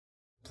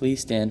Please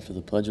stand for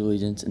the Pledge of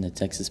Allegiance and the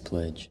Texas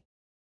Pledge.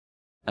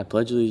 I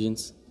pledge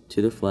allegiance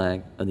to the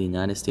flag of the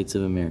United States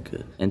of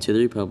America and to the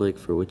republic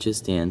for which it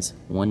stands,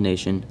 one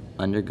nation,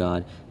 under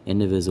God,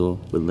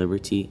 indivisible, with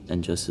liberty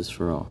and justice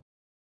for all.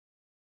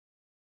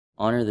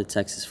 Honor the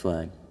Texas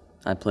flag.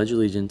 I pledge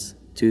allegiance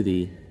to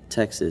thee,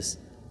 Texas,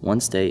 one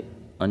state,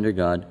 under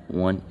God,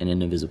 one and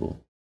indivisible.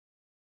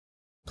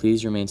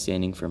 Please remain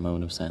standing for a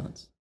moment of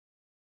silence.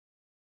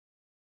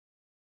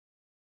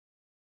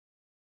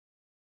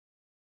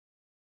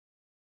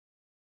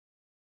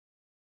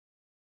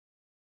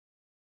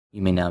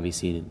 You may now be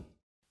seated.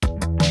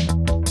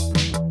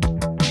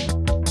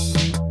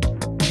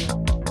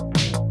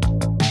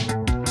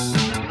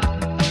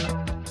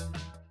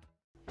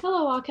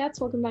 Hello Wildcats,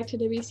 welcome back to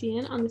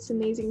WCN on this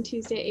amazing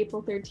Tuesday,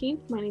 April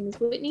 13th. My name is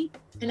Whitney.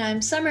 And I'm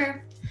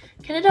Summer.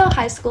 Kennedale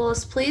High School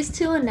is pleased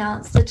to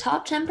announce the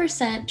top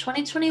 10%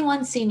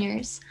 2021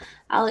 seniors: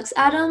 Alex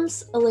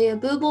Adams, Aaliyah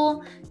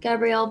Booble,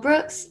 Gabrielle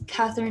Brooks,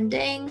 Catherine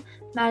Dang,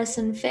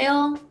 Madison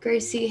Fail,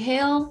 Gracie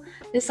Hale,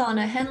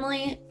 Nisana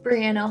Henley,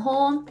 Brianna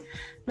Hull,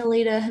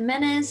 Melita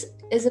Jimenez,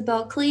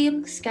 Isabel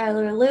Klebe,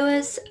 Skylar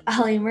Lewis,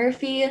 Allie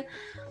Murphy,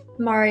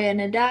 Maria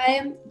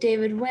Nadai,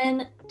 David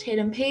Wynn,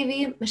 Tatum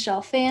Pavey,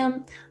 Michelle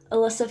Pham,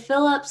 Alyssa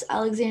Phillips,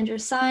 Alexandra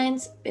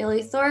Sines,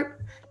 Bailey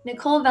Thorpe,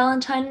 Nicole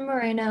Valentine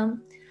Moreno,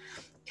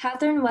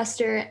 Catherine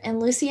Wester,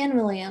 and Lucienne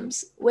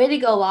Williams. Way to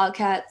go,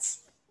 Wildcats!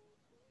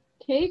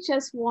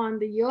 KHS won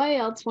the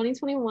UIL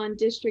 2021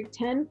 District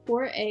 10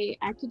 4A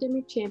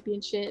Academic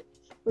Championship,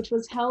 which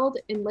was held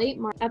in late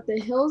March at the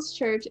Hills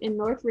Church in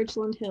North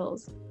Richland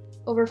Hills.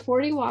 Over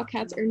 40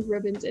 Wildcats earned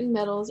ribbons and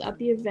medals at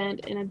the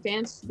event and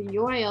advanced to the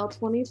UIL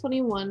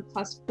 2021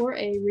 Class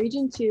 4A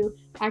Region 2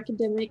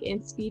 Academic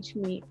and Speech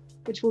Meet,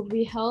 which will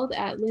be held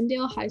at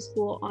Lindale High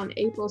School on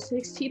April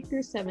 16th through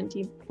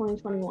 17th,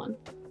 2021.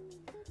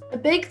 A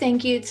big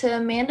thank you to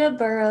Amanda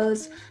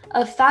Burrows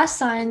of Fast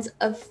Signs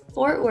of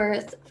Fort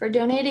Worth for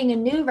donating a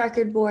new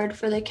record board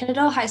for the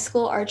Kennedale High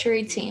School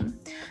archery team.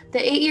 The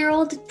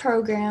 8-year-old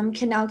program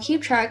can now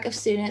keep track of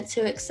students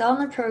who excel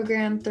in the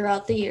program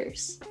throughout the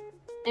years.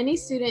 Any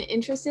student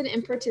interested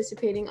in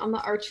participating on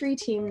the archery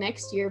team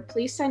next year,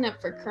 please sign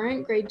up for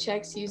current grade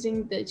checks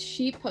using the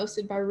sheet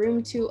posted by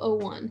Room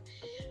 201.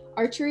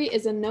 Archery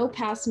is a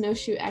no-pass,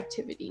 no-shoot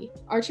activity.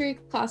 Archery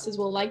classes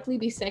will likely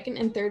be second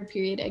and third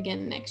period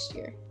again next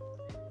year.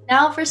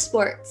 Now for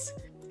sports.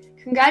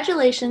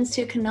 Congratulations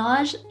to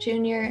Kanaj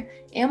Jr.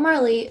 and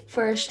Marley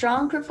for a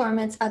strong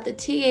performance at the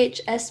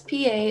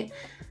THSPA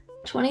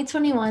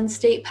 2021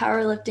 State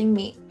Powerlifting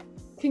Meet.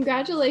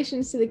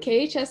 Congratulations to the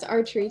KHS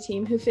archery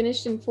team who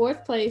finished in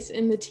 4th place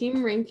in the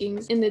team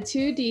rankings in the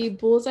 2D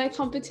bullseye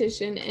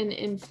competition and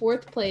in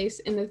 4th place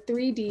in the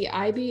 3D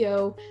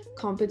IBO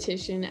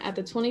competition at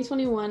the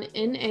 2021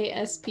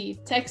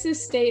 NASP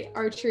Texas State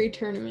Archery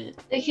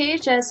Tournament. The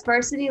KHS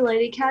Varsity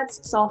Lady Cats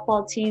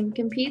softball team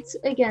competes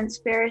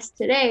against Ferris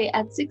today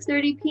at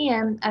 6:30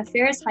 p.m. at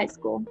Ferris High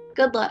School.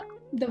 Good luck.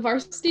 The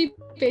varsity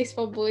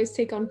baseball boys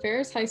take on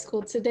Ferris High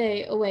School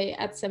today away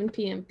at 7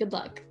 p.m. Good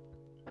luck.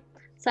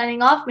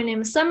 Signing off, my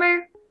name is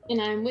Summer. And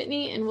I'm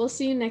Whitney, and we'll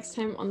see you next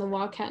time on the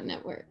Wildcat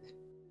Network.